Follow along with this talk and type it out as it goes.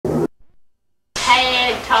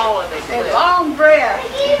taller they flip. Long breath.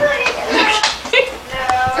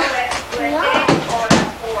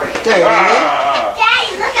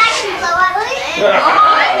 Daddy, look, I can blow up.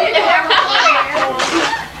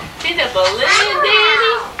 She's a balloon,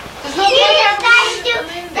 Daddy.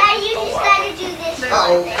 Daddy, you just gotta do this. I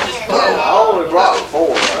only brought 4,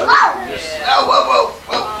 right?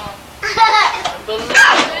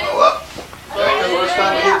 First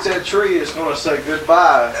time it hits that tree, it's going to say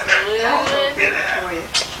goodbye.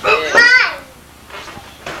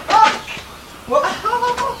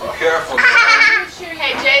 Be careful.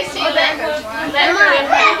 Hey, JC, let her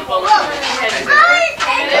have the balloon.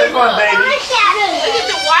 There's one, baby. Look at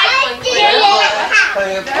the white one.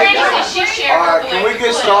 Granny said she shared her Alright, can we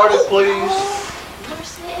get started, please?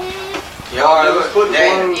 Yeah, Alright, let's put the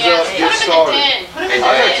balloons up, Put get them started. in the den. Put them in I the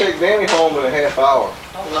gotta den. take Danny home in a half hour.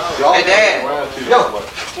 Y'all Hey, Dad. around too Yo. much.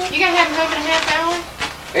 You gonna have him home in a half hour?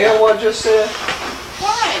 And what I just said?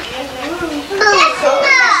 Why?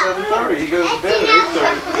 7:30. He goes to bed at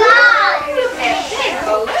 8:30.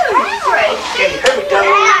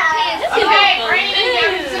 Okay, Granny,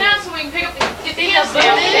 sit down so we can pick up the details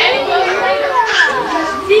down. Daddy,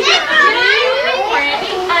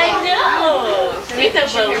 I know. See the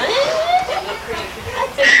balloon?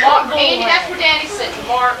 Mark, Andy, that's where Daddy's sitting.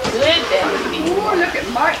 Mark. Good, Daddy. Ooh, look at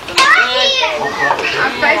Mark.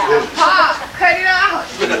 I'm facing pop. Cut it out.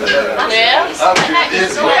 Yeah. I'm too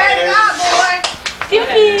dizzy. Cut it out, boy.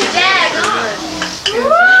 Dad,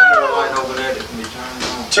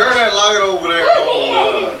 Turn that light over there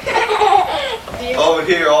on, over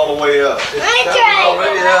here all the way up.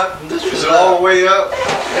 already up. Is it all the way up?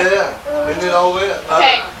 Yeah. Isn't it all the way up?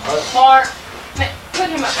 Okay, Mark, put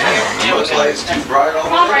him up here. Looks like it's too bright on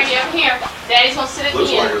Come on, there. Brady, up here. Daddy's gonna sit at the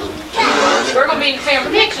Looks like end. it's We're gonna be in the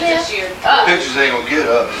family pictures this year. Up. pictures ain't gonna get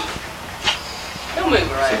us. Don't move See,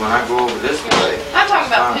 right. when I go over this way, I'm talking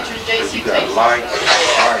about pictures you JC got takes. light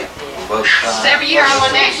on both So sides. every year I'm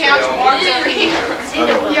on that couch and Mark's over here.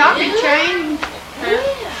 Y'all can change.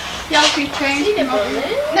 Y'all can change.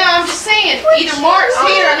 No, I'm just saying, either Mark's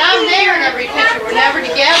here and I'm there in every picture. We're never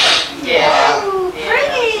together.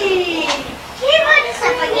 pretty. He wants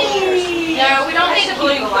up again. No, we don't need the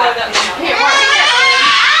balloon glove up now. Here, Mark.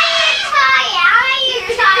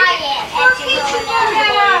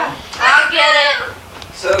 I'll get it.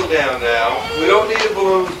 Settle down now. We don't need a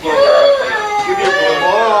balloon blown right now. Give me a balloon.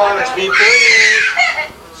 Come on, let's be pleased.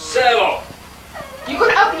 Settle. You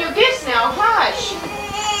can open your gifts now. Hush.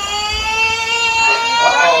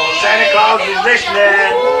 Uh-oh, Santa Claus is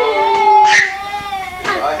listening.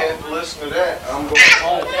 I had to listen to that. I'm going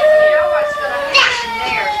home.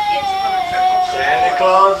 Santa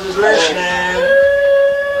Claus is listening.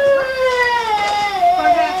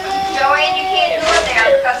 Joanne, you can't go in there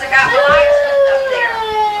because I got my lights hooked up there.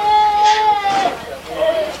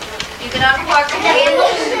 You can unplug the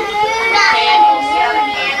candles. Candles. Yeah, the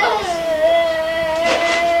candles.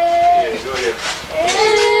 Yeah, go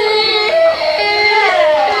ahead.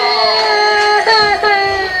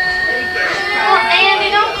 Andy,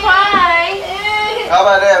 don't cry. How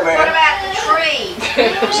about that, man? What about the tree?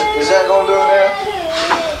 Is that going to do it now?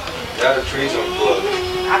 Yeah, the tree's unplugged.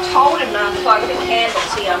 I told him to unplug the candles.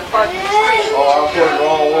 He unplugged the tree. Oh, I put the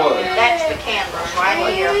wrong one. That's the candles right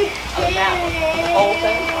here. On that one. The whole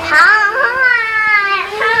thing.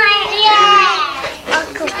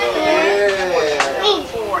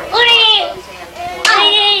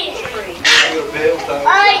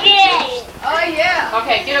 Oh yeah.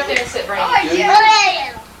 Okay, get up there and sit, Brandon. Oh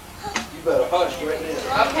yeah. You better hush right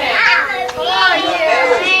now. Okay. Oh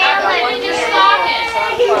yeah. When you're stocking.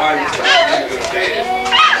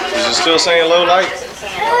 Is it still saying low light?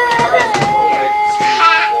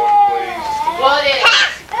 Well, it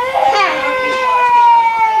is.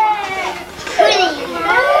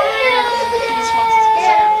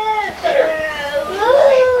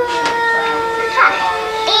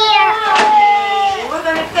 We're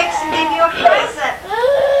gonna fix and give you a present.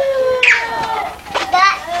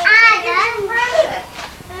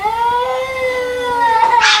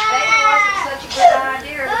 Maybe it wasn't such a good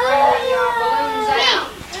idea to bring the balloons out.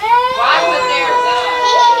 Why would there?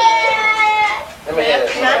 Let me have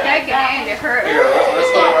that. They can hand it hurt. Here, let's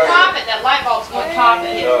It's put it gonna right pop it. That light bulb's gonna pop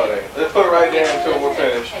it. there. Let's put it right there until we're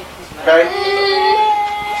finished. Okay?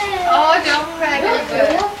 Oh, don't cry, good.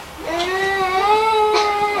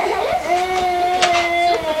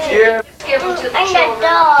 Yeah. Give them to the I'm a children.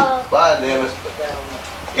 dog. Bye, Dennis.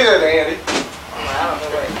 Get it, Andy.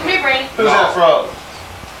 Come here, Brandon. Who's that from?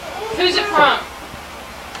 Who's it from?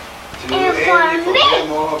 To Andy from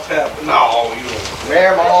Grandma and Papa. No, you don't.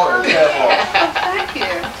 Grandma and Papa. Thank you.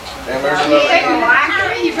 And there's You another take a one.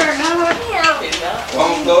 lighter, you better know it.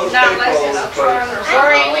 Long put No, paper let's all over the place.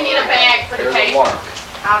 Maureen, we need a bag for the There's a paper. mark.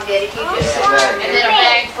 I'll get it. You just sit And then a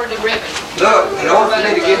bag for the ribbon. Look, in order for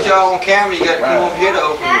me to get y'all on camera, you got to come over here to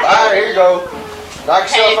open it. Alright, here you go. Knock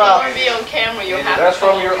Hey, if yourself you out. want to be on camera, you'll have That's to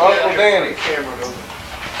from your Uncle Danny.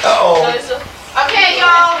 Uh-oh. Okay,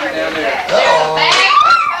 y'all. Down there. There's a bag.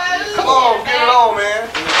 Come on, get it on, man.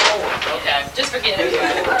 Okay, just forget it.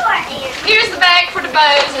 Here's the bag for the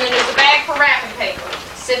bows, and then there's a bag for wrapping paper.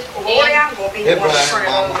 Sit Boy, I'm going to be the one to turn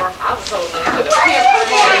it over. I was so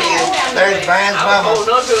There's Brian's mama.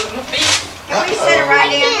 Can we sit it right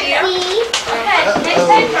down here?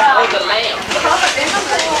 Oh, the lamb.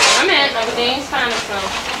 I'm in. Uncle Dean's finding some.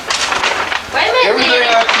 Wait a minute, Everything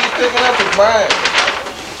Danny. I keep picking up is mine.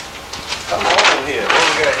 Come on here. What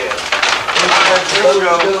we got here? Here we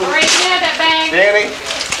go. Maureen, can you have that bag? Danny.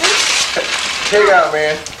 Check out,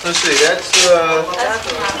 man. Let's see. That's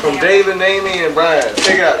from David, Amy, and Brian.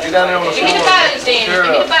 Check out. Get down there on the Give me the floor. bows, Danny. Stir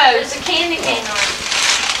Give me it the up. bows. There's a candy cane on it.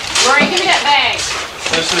 Maureen, give me that bag.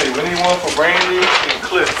 Let's see. We need one for Brandy and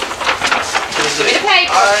Cliff. Give me the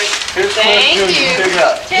paper. All right. Here's Cliff Thank Jr. you. Check it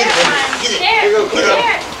out. Share it, Here you go, Cliff.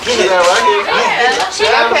 Sit down right here. Sit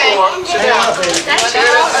down on the floor. Sit down. Tear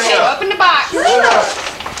that thing Okay, up. open the box. Put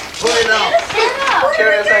it on.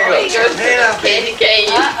 Tear that thing up. Hand up, baby. Okay,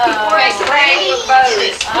 so Brandy. Get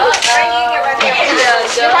right there.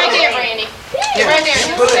 Get right there, Brandy. Get right there.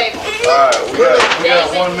 Here's the table. All right. We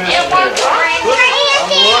got 1 minute. It won't I'm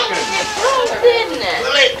looking. Oh, goodness.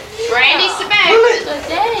 Pull it. Brandy, sit back. Pull it.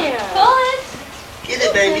 Pull it. Get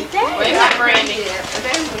it, baby. Wait a minute, Brandy.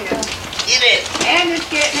 Get it. And it's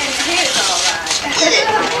getting in the head all right. Get it.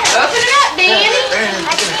 Open it up, Danny.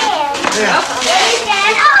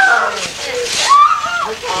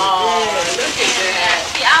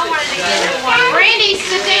 Brandy,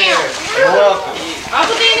 sit down. You're welcome.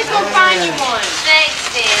 Uncle Danny's gonna find you one.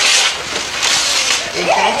 It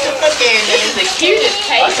can't took a This is candy. the cutest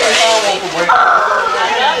I paper. can't find one for Brandy. I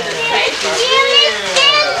love this paper.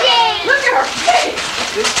 Look at her face.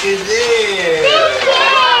 This is it.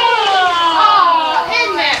 Oh,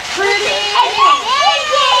 isn't that pretty?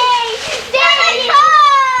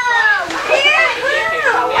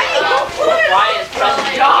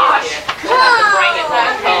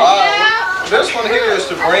 This one here is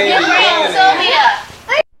to Brandy and Annie.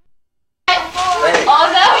 Hey,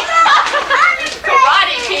 Oh no!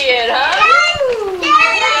 Karate Kid, huh?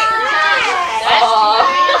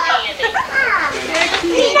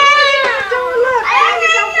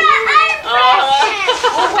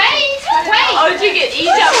 Wait! Oh, did you get each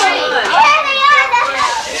of one?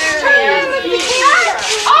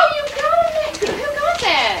 Oh, you got it! Who got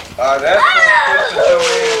that? that's for Chris and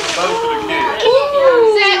Joanne, both of the kids.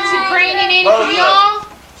 Is that to Brandy and Annie Both for of y'all?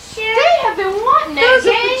 They have been wanting that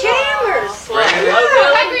game.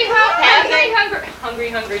 Brandy,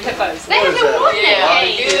 Hungry hippos. They What have is been that? wanting that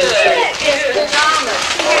game. It's pajamas.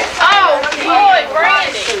 Oh, boy,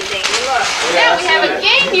 Brandy. yeah, Now I we see have a that.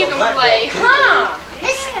 game you can play, huh?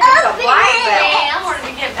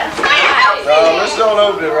 No, let's don't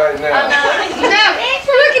open it right now.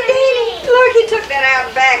 Look at Danny. Look, he took that out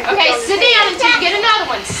back. Okay, sit down until you get another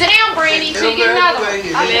one. Sit down, Brandy, until you get another one.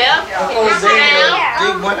 Oh, Danny,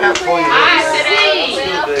 dig one out for you. I see.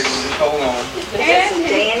 Good, baby. Just hold on.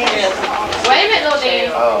 Danny. Wait a minute, little Danny.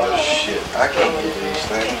 Oh, shit. I can't get these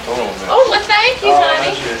things. Hold on, man. Oh, well, thank you, Oh,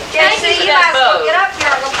 honey. that's good. Yeah, Thank see, you you for that might as well bow. get up here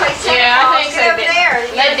and go play Santa Yeah, I Claus. think so. Get over there and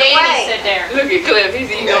Let get it Danny away. sit there. Look at Cliff. He's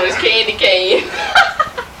eating on his candy cane.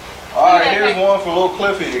 All right, here's one for little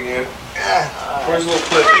Cliffy again. Where's little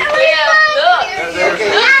Cliffy? Yeah, look. There's Okay.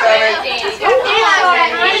 Cliff.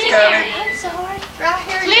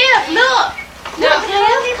 Cliff, look. No,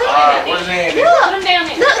 Cliff. All right, where's Andy? Look, put him down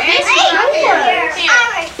here. Look, this is yours. Here.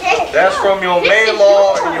 That's from your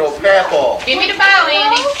mama and your papa. Give me the bow,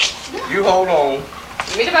 Andy. You hold on.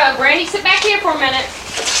 Give me the bow. Brandy, sit back here for a minute.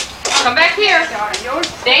 Come back here.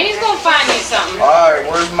 Danny's gonna find you something. All right,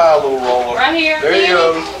 where's my little roller? Right here. There you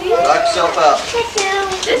go. Knock yourself out.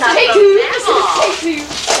 This is take two. This is take two.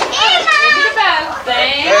 Give me the bow.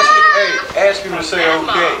 Thanks. Ask him to say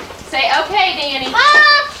okay. Say okay, Danny.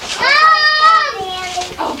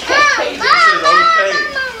 Okay. He said okay.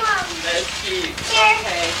 That's cute.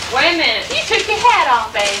 Okay. Wait a minute. You took your hat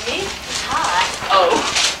off, baby. It's hot. Oh.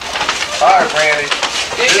 All right, Brandy.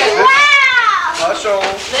 There you go. Hush on.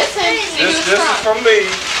 Listen. See This who's is from. from me.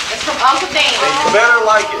 It's from Uncle Dan. And you better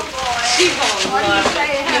like it. She's gonna love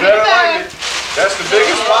it. You better like it. That's the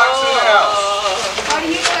biggest box in the house. What do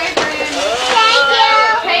you say, Brandon?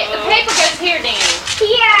 The paper goes here, Danny.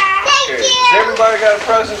 Okay. Has everybody got a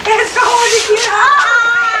present? It's going to get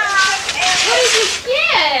What did you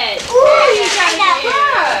get? Ooh, You got a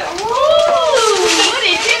gift. Ooh, what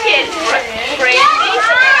did you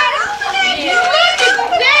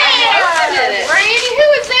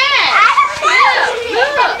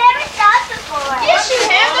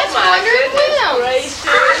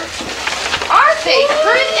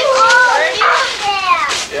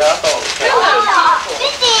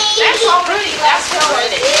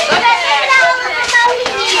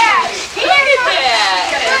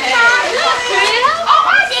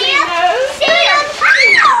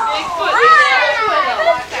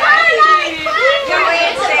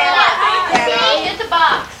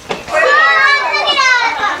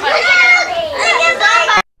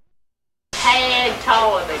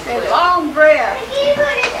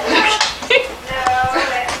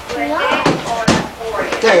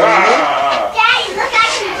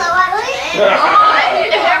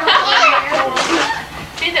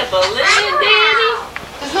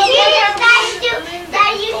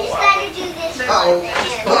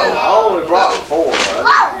I only brought 4,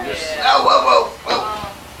 right?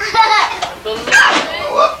 The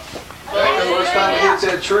first time it hits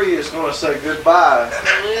that tree, it's going to say goodbye.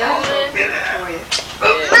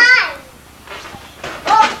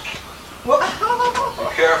 Be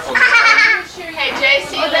careful. Hey,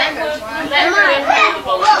 JC, let her hold the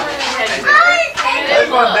balloon. There's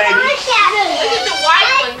my baby. Look at the white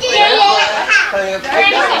one, please.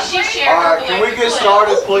 She shared All right, can we get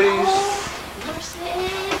started, please?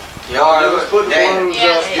 Y'all Let's put the balloons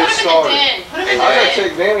up, get started. I gotta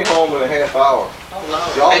take Danny home in a half hour.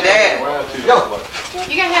 Y'all Hey, Dad. come around too Yo. much.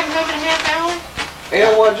 You gonna have him home in a half hour?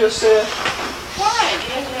 And what I just said? Why?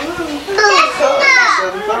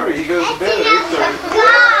 7:30. He goes to bed at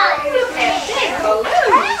 8:30.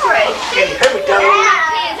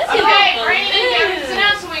 Okay, Brandon, sit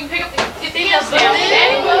down so we can pick up the details down.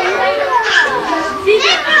 Daddy,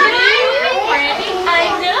 I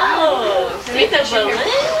know. See the balloon?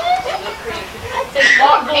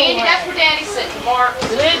 Mark, Andy, that's where Daddy's sitting. Mark,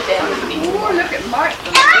 good down. Ooh, look at Mark.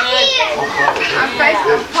 I'm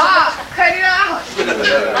facing Pop. Cut it off.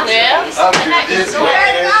 Yeah. Cut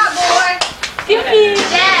it off, boy.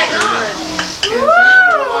 Dad.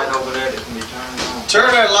 Turn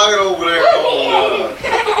that light over there on,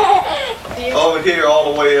 over here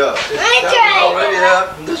all the way up. Already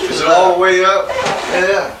up. Is it all the way up?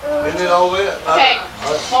 Yeah. Isn't it all the way up? Okay,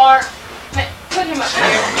 Mark, put him up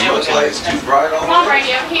there. Looks like it's too bright on. Come on,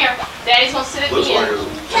 Brady, over here. Daddy's gonna sit at the Looks like end.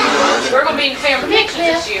 it's. We're gonna be in film pictures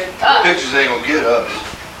this year. Pictures ain't gonna get us.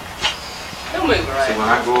 Don't move See, right. when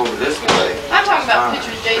I go over this way, I'm talking about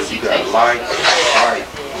pictures JC you got takes. light on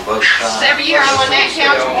both sides. Every year I'm on that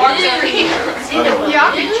couch, Mark's over here.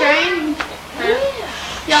 Y'all can change.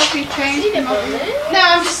 Y'all can change them over there. No,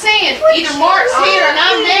 I'm just saying, either Mark's here and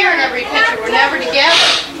I'm there in every picture. We're never together.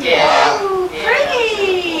 Yeah.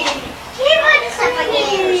 Pretty. He wants some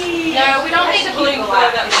again. No, we don't need the balloon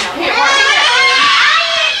glove up now. Here, Mark.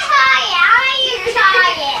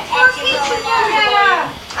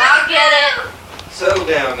 I'll get it. Settle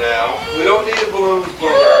down now. We don't need the balloons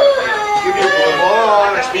blowing out. Give me a balloon. Come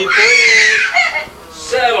on, let's be pleased.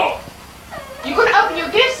 Settle. You can open your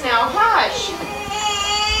gifts now. Hush.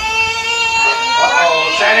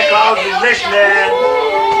 Uh-oh, Santa Claus is listening.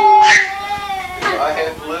 I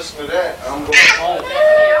had to listen to that. I'm going home. You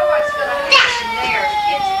know what's going to happen there?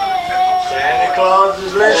 It's going to triple. Santa Claus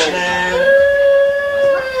is listening.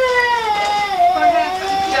 What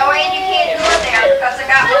happened? Joanne, you can't go there because I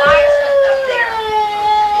got my lights hooked up there.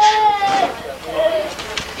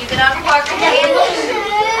 You can unplug the candles.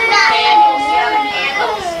 Candles. Yeah, the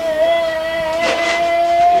candles.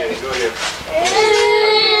 Yeah, go ahead.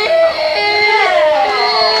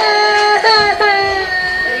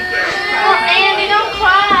 Oh, Andy, don't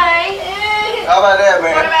cry. How about that,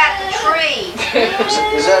 What man? about the tree?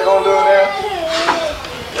 Is that going to do it now?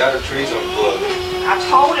 Yeah, the tree's unplugged. I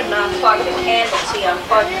told him to unplug the candles. He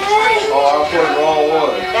unplugged the tree. Oh, I put the wrong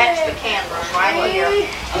one. That's the candles right here.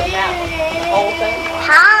 Oh, that one. The whole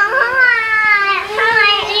thing.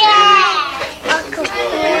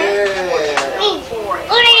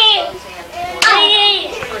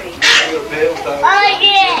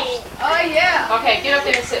 Oh, yeah. Okay, get up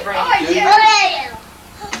there and sit, Brandon. Oh, yeah.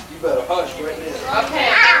 You better hush right now. Okay.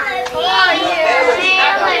 Oh,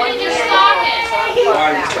 yeah. When you stop it.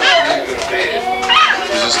 Why are you going to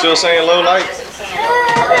bed? Is it still saying low light?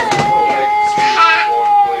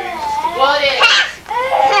 Well, it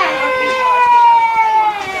is.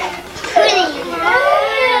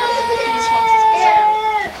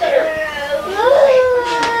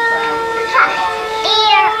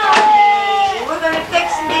 We're going to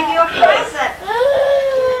fix and give you a present.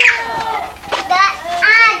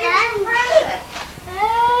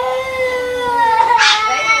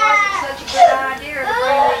 Maybe it wasn't such a good idea to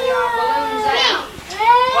bring the balloons out.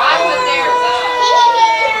 Why would there?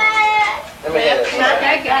 Let me have that.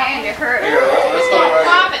 Take it in to hurt. Here, let's It's put it gonna right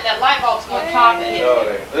pop it. That light bulb's gonna pop it. No,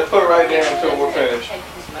 it ain't. Let's put it right there until we're finished.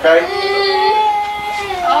 Okay?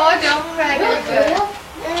 Oh, don't cry, good.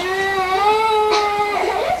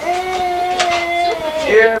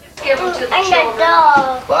 Yeah. Give them to the I'm a children.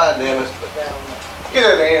 dog. Bye, Dennis. Get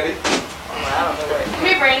it, Andy. Come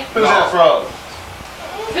here, Brandon. Who's that from?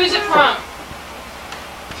 Who's it from?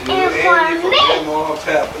 To Andy from Grandma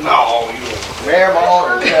Tap. No, you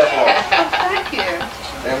Grandma and Tap. Thank you.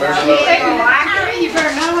 And there's You another take a Andy. lighter, you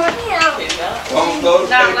better know it. Long those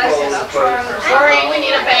Not people unless on it's the a try plate. Sorry, we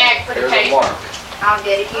need a bag for the There's a cake. mark. I'll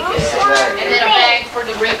get it. You just And then a bag for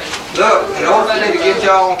the ribbon. Look, in order for me to get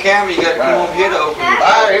y'all on camera, you got to come over here to open it.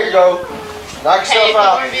 All right, here you go. Knock Hey, if yourself you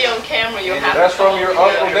out. want to be on camera, you'll have That's to. from your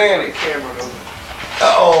Uncle Danny. So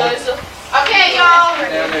Uh-oh. it's a- Okay, y'all.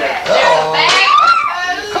 Down there. There's a bag.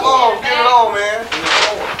 Come on, get it on, man.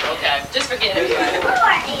 Okay, just forget it.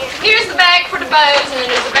 Here's the bag for the bows, and then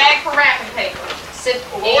there's a bag for wrapping paper. Sit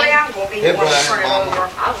Boy, I'm going to be Hit one to Brian, turn Mama. over.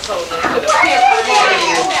 I was told that.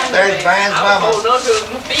 There's Brian's mama. Hold on to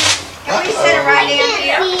my feet. Can we sit it right down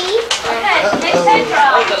here? Okay, next Oh,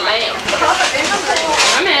 Central. the lamb.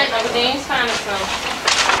 I'm in. Uncle Dean's finding some.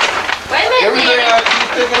 Wait a minute, Everything Danny. I keep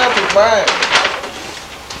picking up is Brian.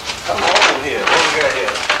 Come on here. What we got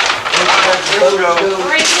here? Here we go.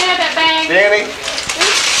 Marie, can you have that bag? Danny,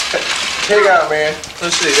 check out, man.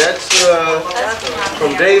 Let's see. That's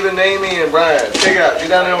from David, Amy, and Brian. Check out. Get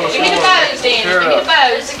down there on the Give me the floor. bows, Danny. Tear it Give me the up.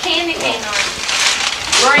 bows. There's a candy cane on it.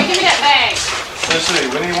 Marie, give me that bag. Let's see.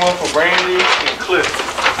 We need one for Brandy and Cliff.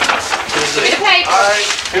 Give me the paper. All right.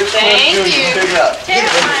 Here's Cliff Thank Jr. you. Check it out. Here,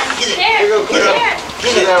 Here you go, Cliff.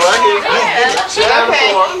 Sit down right here. Sit down on the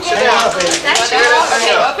floor. Sit down. Tear that thing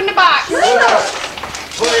Okay, up. open the box. Put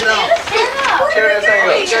it on. Tear that thing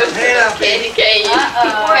up. Candy cane.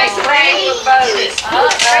 Okay, Brandy.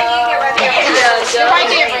 You're right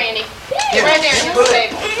there, Brandy. You're right there. Here's the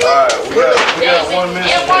paper. All right. We got 1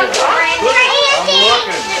 minute. And one for Brandy. I'm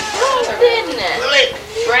looking.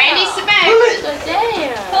 Brandy, sit back.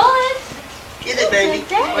 Get it, baby.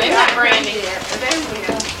 Wait a minute, Brandy.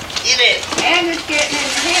 Get it. And it's getting in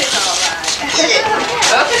your head, all right. Get it.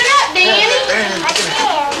 Open it up,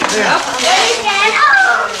 Danny.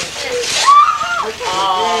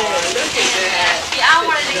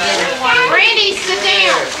 Brandy, sit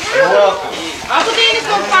down. You're welcome. Uncle Danny's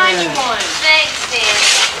gonna find you one.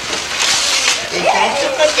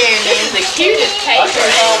 This is the cutest I paper.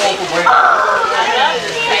 can't find one for Brandy. I love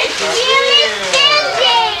this paper.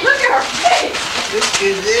 Look at her face. This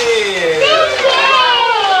is it.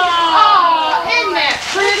 Oh, isn't that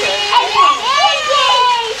pretty?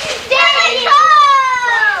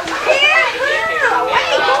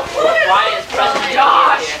 Brian's present.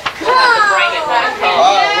 Gosh. We'll have to bring it back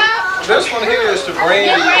home. This one here is to Brandy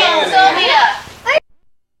and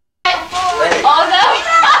Oh no!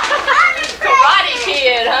 Karate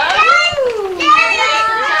Kid, huh?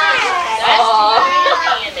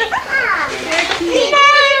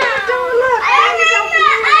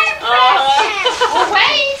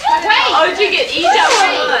 Wait! Oh, did you get each of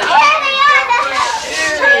one?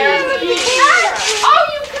 Oh,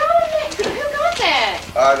 you got it! Who got that?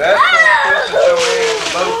 that's for Joanne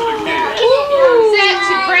and both of the kids. Is that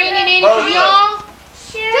to bring it in for y'all?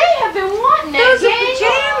 They have been wanting that. Those are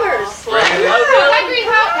pajamas. Brandy.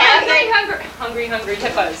 Hungry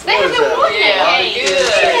hippos. They What have is been that? wanting Yeah,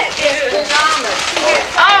 that. good.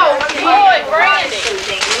 Oh, boy, Brandy.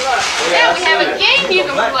 Now we have a game you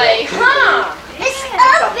can play, huh?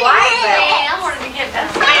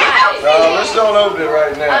 No, let's don't open it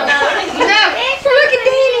right now. No. Look at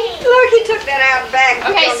Danny. Look, he took that out of the bag.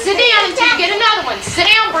 Okay, sit down until you get another one. Sit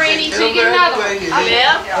down, Brandy, until you get another one.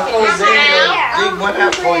 Yeah. Dig one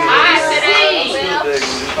out for you. I see.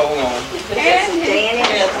 Just hold on. Danny.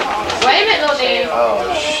 Wait a minute, little Danny. Oh,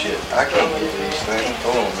 shit. I can't get these things.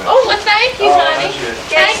 Hold on, man. Oh, well, thank you, honey. that's it.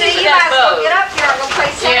 Yeah, see, you might as well get up here. I'm going to play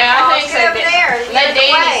Santa Yeah, I Claus. think so. Get over there and Let get it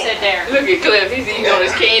Danny away. sit there. Look at Cliff. He's eating on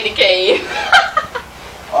his candy cane.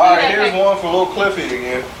 All right, here's one for little Cliffy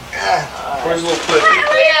again. Where's little Cliffy?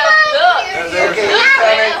 Yeah, look. There's Look,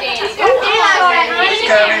 coming. Danny. It's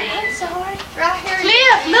coming. Right here.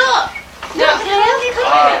 Cliff, look. No, Cliff.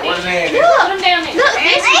 All right, where's Andy? Put him down there. Look,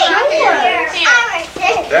 this is yours.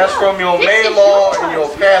 That's from your mama and your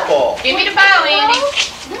papa. Give me the bow, Andy.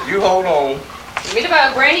 You hold on. Give me the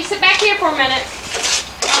bow. Brandy, sit back here for a minute.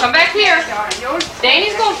 Come back here.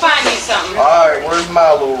 Danny's gonna find you something. All right, where's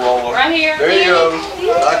my little roller? Right here. There you go.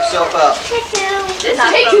 Knock yourself out. This is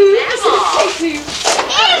take two. This is take two.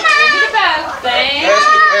 Give me the bow.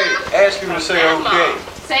 Thanks. Ask him to say okay.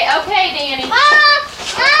 Say okay, Danny.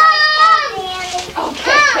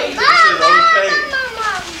 Okay. He says okay.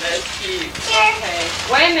 That's cute. Okay.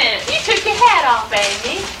 Wait a minute. You took your hat off,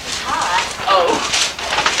 baby. Oh.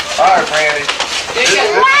 All right, Brandy. There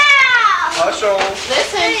you go. Hush on.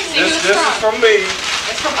 Listen, see who This it's is from. from me,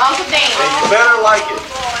 It's from Uncle Dan. and you better like it.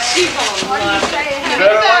 She's gonna love it. You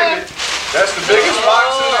better like it. That's the biggest box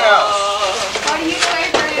in the house. What do you say,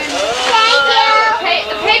 Brandon?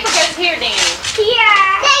 The paper goes here, Danny.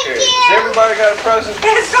 Okay. Has everybody got a present?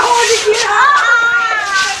 It's going to get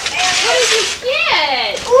What did you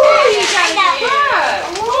get? Ooh, you got a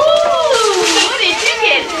book. Ooh, what did you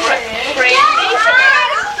get, Brandy? Look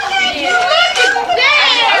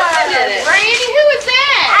at that. Brandy, who is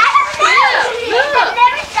that? Look.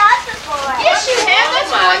 Yes, you have. That's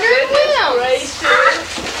Wonder Wheels.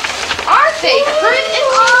 Aren't they pretty?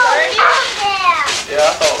 Yeah,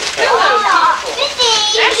 I thought it was Hello,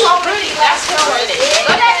 pretty. That's pretty. Look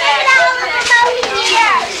at that. Look at that.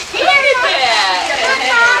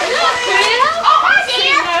 Oh, I see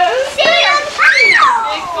those.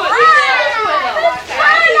 Bigfoot.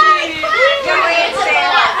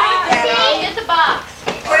 Get the box.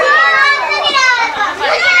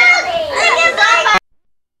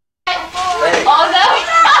 Oh no.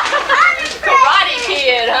 Karate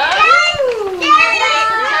Kid, huh?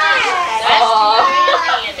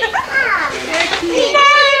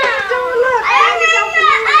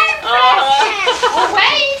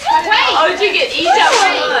 Wait. Oh, did you get each of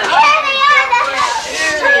them?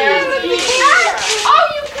 Oh,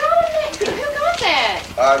 you got it. Who got that?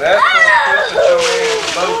 That's for Christmas Joanne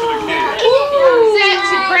for both of the kids. Is that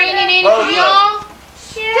to Brandon and Both of them. y'all?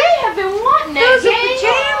 They have been wanting that. Those are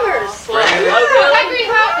pajamas.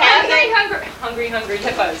 Hungry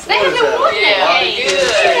hippos. They have What is been that? wanting that game.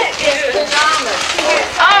 It's pajamas.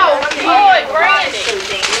 Oh, boy, Brandy.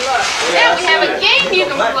 Now we have a game you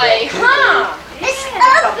can play, huh?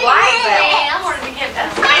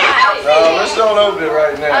 No, let's don't open it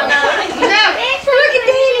right now. No. Look at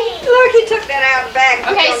Danny. Look, he took that out of the bag.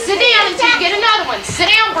 Okay, sit down until you get another one. Sit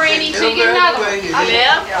down, Brandy, until you get another one.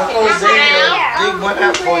 Yeah. Big one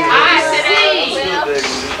out for you. I see.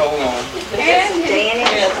 Hold on. Danny.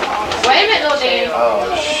 Wait a minute, little Danny. Oh,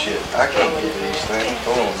 shit. I can't get these things.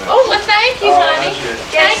 Hold on now. Oh, well, thank you, honey.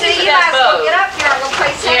 Yeah, see, you might as well get up here and go play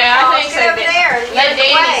some Yeah, I think so. Get over there. and Let get it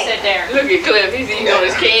Danny away. sit there. Look at Cliff. He's eating on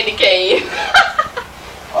his candy cane.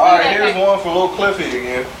 All right, here's one for little Cliffy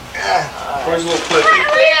again. Where's little Cliffy? Cliff,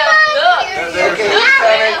 look. There's Look,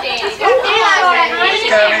 Cliffy.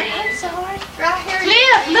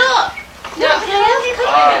 Cliff, look. Look, Cliff.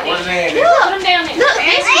 All right, where's Andy? Look, put him down there. Look,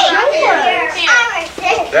 this is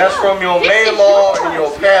yours. That's from your mama and your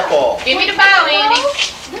papa. Give me the bow, Andy.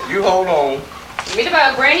 You hold on. Give me the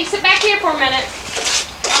bow. Brandy, sit back here for a minute.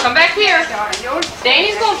 Come back here.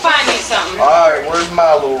 Danny's gonna find you something. All right, where's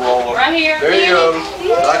my little roller? Right here. There you go.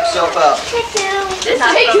 Knock yourself out. This is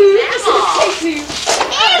take two. This is take two.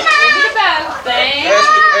 Give me the bow. Thanks.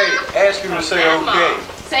 Ask him to say okay.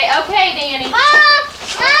 Say okay, Danny.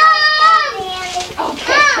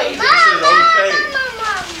 Okay. He said okay.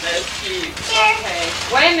 That's cute. Okay.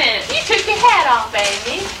 Wait a minute. You took your hat off,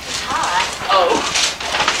 baby. It's hot. Oh.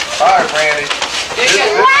 All right, Brandy. There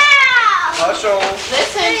you go. Hush on.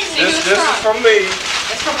 Listen. See This who's is from. from me.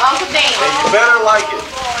 It's from Uncle Dan. And you better like it.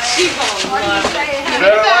 She's gonna love it. You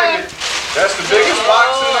better like it. That's the biggest box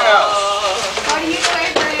in the house. What do you say,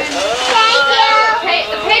 Brandon?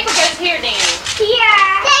 The paper goes here, Danny.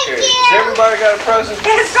 Okay. Has everybody got a present?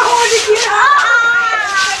 It's going to get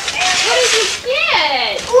What did you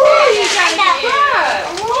get? Ooh, you got a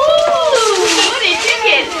truck. Ooh, what did you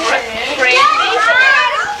get, Brandy?